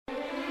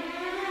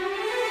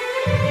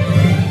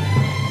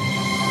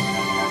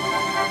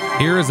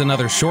Here is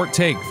another short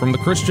take from the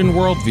Christian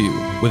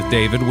Worldview with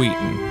David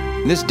Wheaton.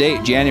 This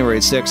date, January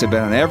 6th, had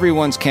been on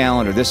everyone's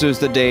calendar. This was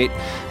the date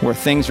where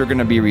things were going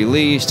to be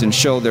released and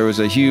show there was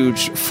a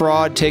huge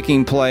fraud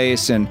taking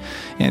place, and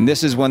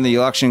this is when the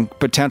election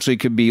potentially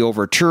could be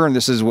overturned.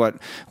 This is what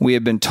we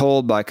have been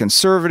told by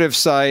conservative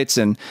sites,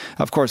 and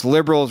of course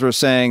liberals were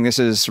saying this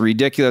is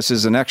ridiculous, this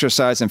is an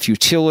exercise in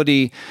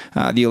futility.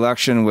 The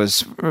election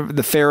was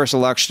the fairest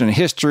election in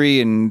history,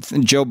 and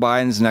Joe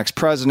Biden's the next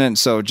president,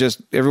 so just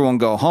everyone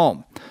go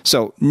home.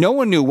 So no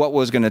one knew what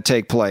was going to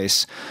take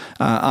place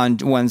on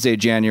Wednesday,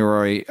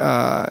 January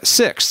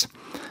 6th.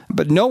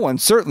 But no one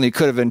certainly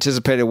could have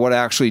anticipated what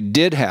actually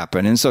did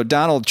happen. And so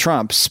Donald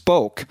Trump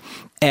spoke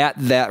at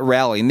that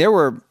rally. And there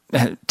were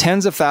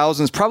tens of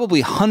thousands,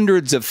 probably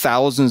hundreds of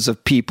thousands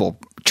of people,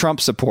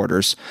 Trump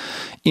supporters,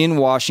 in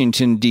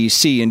Washington,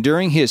 D.C. And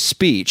during his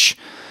speech,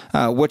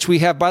 which we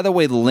have, by the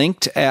way,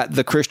 linked at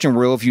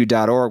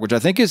thechristianworldview.org, which I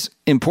think is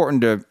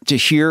important to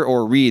hear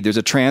or read. There's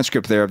a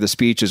transcript there of the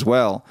speech as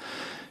well.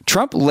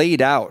 Trump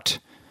laid out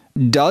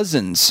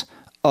dozens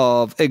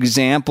of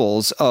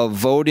examples of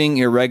voting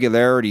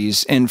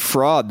irregularities and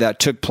fraud that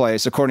took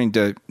place, according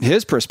to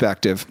his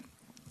perspective,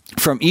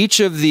 from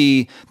each of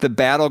the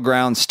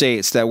battleground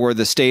states that were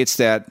the states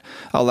that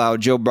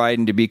allowed Joe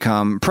Biden to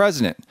become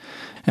president.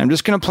 And I'm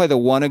just going to play the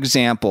one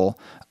example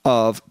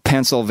of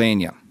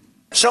Pennsylvania.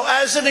 So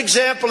as an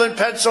example, in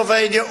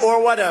Pennsylvania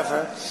or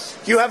whatever,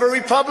 you have a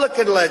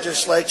Republican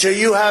legislature,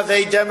 you have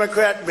a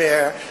Democrat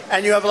mayor,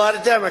 and you have a lot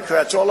of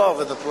Democrats all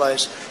over the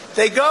place.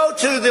 They go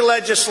to the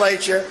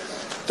legislature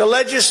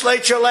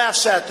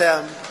laughs at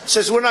them,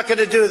 says, we're not going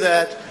to do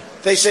that.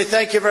 They say,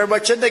 thank you very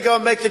much, and they go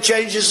and make the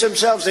changes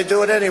themselves. They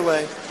do it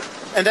anyway.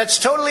 And that's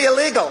totally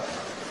illegal.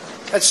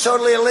 That's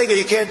totally illegal.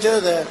 You can't do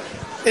that.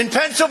 In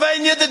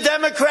Pennsylvania, the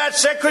Democrat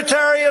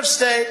Secretary of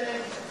State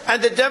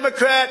and the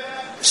Democrat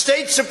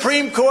State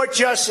Supreme Court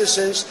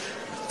justices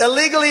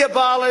illegally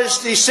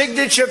abolished the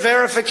signature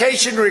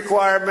verification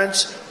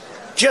requirements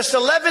just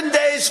 11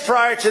 days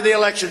prior to the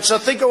election. So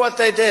think of what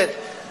they did.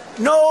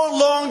 No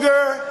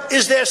longer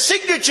is there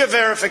signature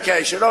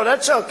verification. Oh,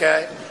 that's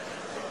okay.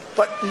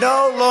 But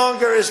no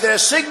longer is there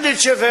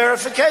signature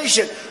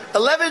verification.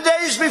 11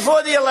 days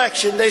before the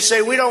election, they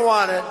say, we don't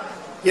want it.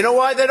 You know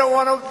why they don't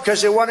want it?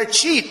 Because they want to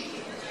cheat.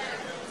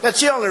 That's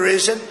the only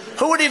reason.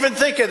 Who would even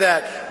think of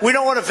that? We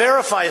don't want to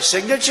verify a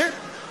signature?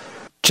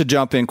 To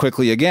jump in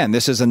quickly again,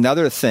 this is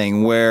another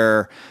thing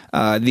where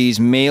these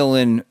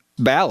mail-in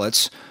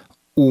ballots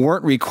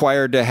weren't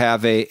required to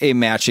have a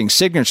matching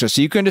signature.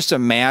 So you can just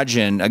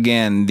imagine,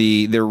 again,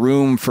 the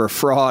room for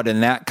fraud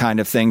and that kind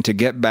of thing to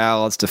get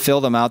ballots, to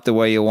fill them out the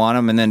way you want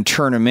them, and then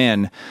turn them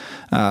in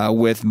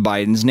with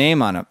Biden's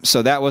name on them.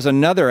 So that was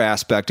another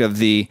aspect of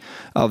the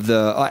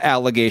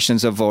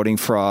allegations of voting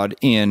fraud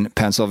in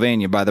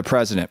Pennsylvania by the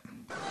president.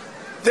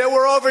 There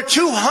were over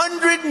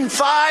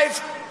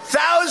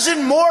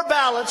 205,000 more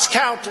ballots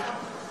counted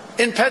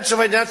in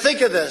Pennsylvania. Now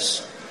think of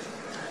this.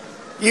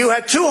 You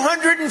had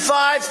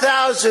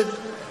 205,000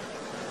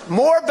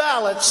 more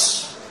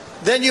ballots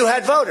than you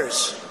had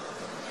voters.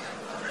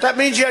 That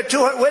means you had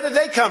 200. Where did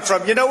they come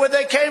from? You know where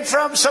they came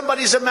from?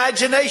 Somebody's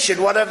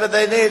imagination, whatever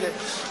they needed.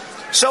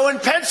 So in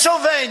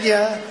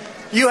Pennsylvania,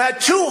 you had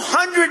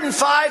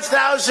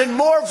 205,000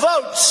 more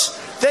votes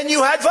than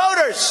you had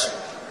voters.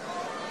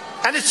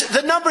 And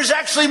the number's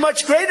actually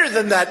much greater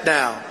than that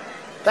now.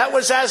 That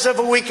was as of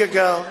a week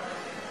ago.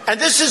 And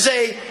this is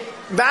a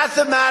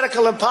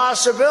mathematical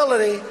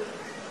impossibility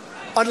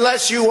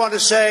unless you want to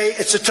say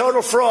it's a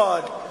total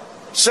fraud.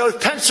 So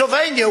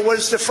Pennsylvania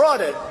was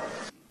defrauded.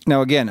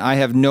 Now, again, I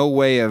have no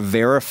way of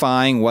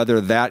verifying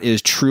whether that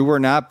is true or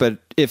not, but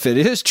if it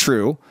is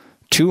true,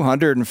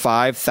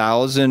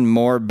 205,000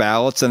 more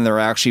ballots than there are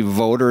actually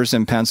voters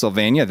in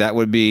Pennsylvania, that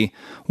would be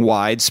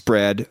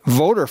widespread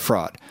voter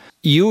fraud.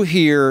 You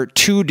hear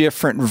two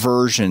different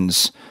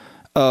versions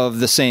of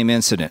the same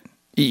incident.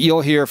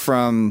 You'll hear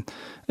from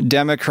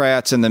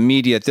Democrats and the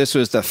media that this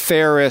was the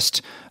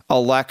fairest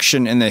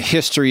election in the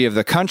history of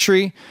the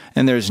country,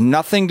 and there's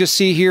nothing to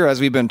see here,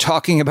 as we've been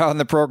talking about in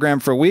the program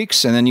for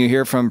weeks. And then you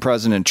hear from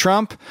President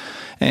Trump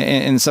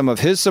and some of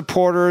his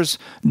supporters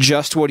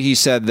just what he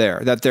said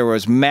there, that there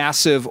was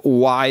massive,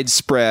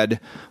 widespread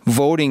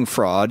voting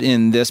fraud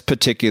in this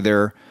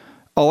particular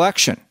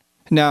election.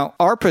 Now,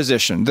 our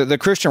position, the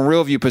Christian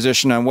Worldview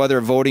position on whether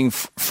voting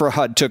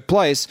fraud took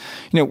place,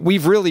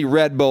 we've really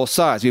read both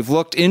sides. We've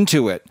looked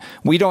into it.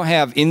 We don't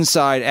have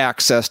inside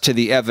access to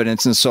the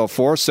evidence and so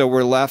forth, so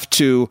we're left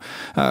to,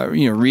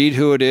 read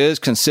who it is,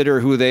 consider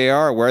who they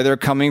are, where they're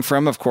coming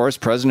from. Of course,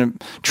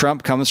 President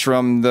Trump comes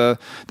from the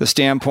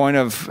standpoint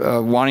of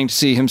wanting to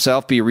see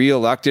himself be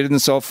reelected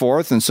and so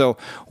forth, and so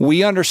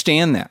we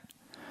understand that.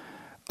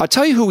 I'll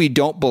tell you who we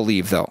don't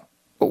believe, though.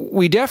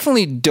 We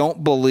definitely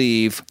don't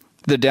believe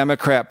the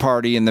Democrat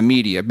Party and the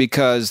media,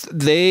 because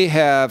they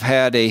have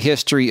had a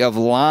history of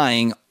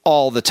lying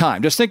all the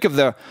time. Just think of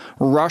the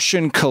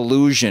Russian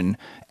collusion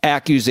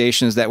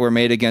accusations that were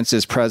made against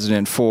his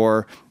president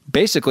for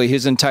basically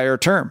his entire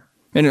term.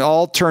 And it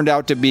all turned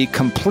out to be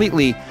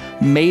completely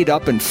made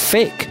up and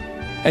fake.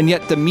 And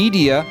yet the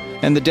media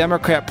and the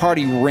Democrat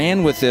Party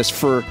ran with this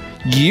for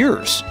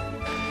years.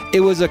 It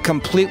was a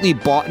completely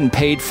bought and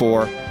paid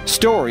for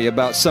story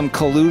about some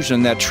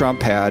collusion that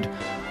Trump had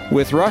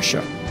with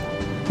Russia.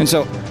 And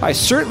so I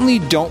certainly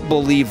don't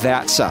believe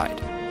that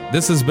side.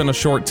 This has been a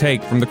short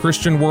take from the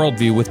Christian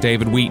Worldview with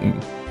David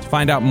Wheaton. To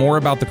find out more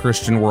about the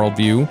Christian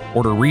Worldview,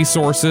 order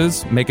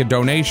resources, make a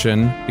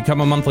donation, become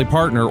a monthly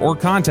partner, or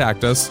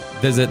contact us,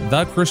 visit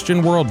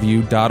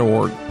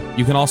thechristianworldview.org.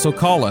 You can also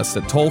call us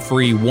at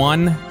toll-free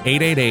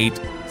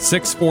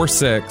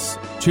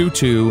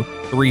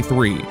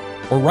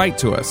 1-888-646-2233 or write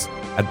to us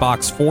at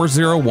Box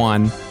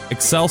 401,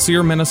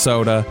 Excelsior,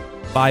 Minnesota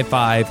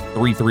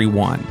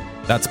 55331.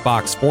 That's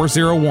Box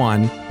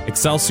 401,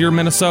 Excelsior,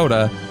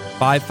 Minnesota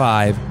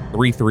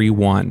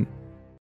 55331.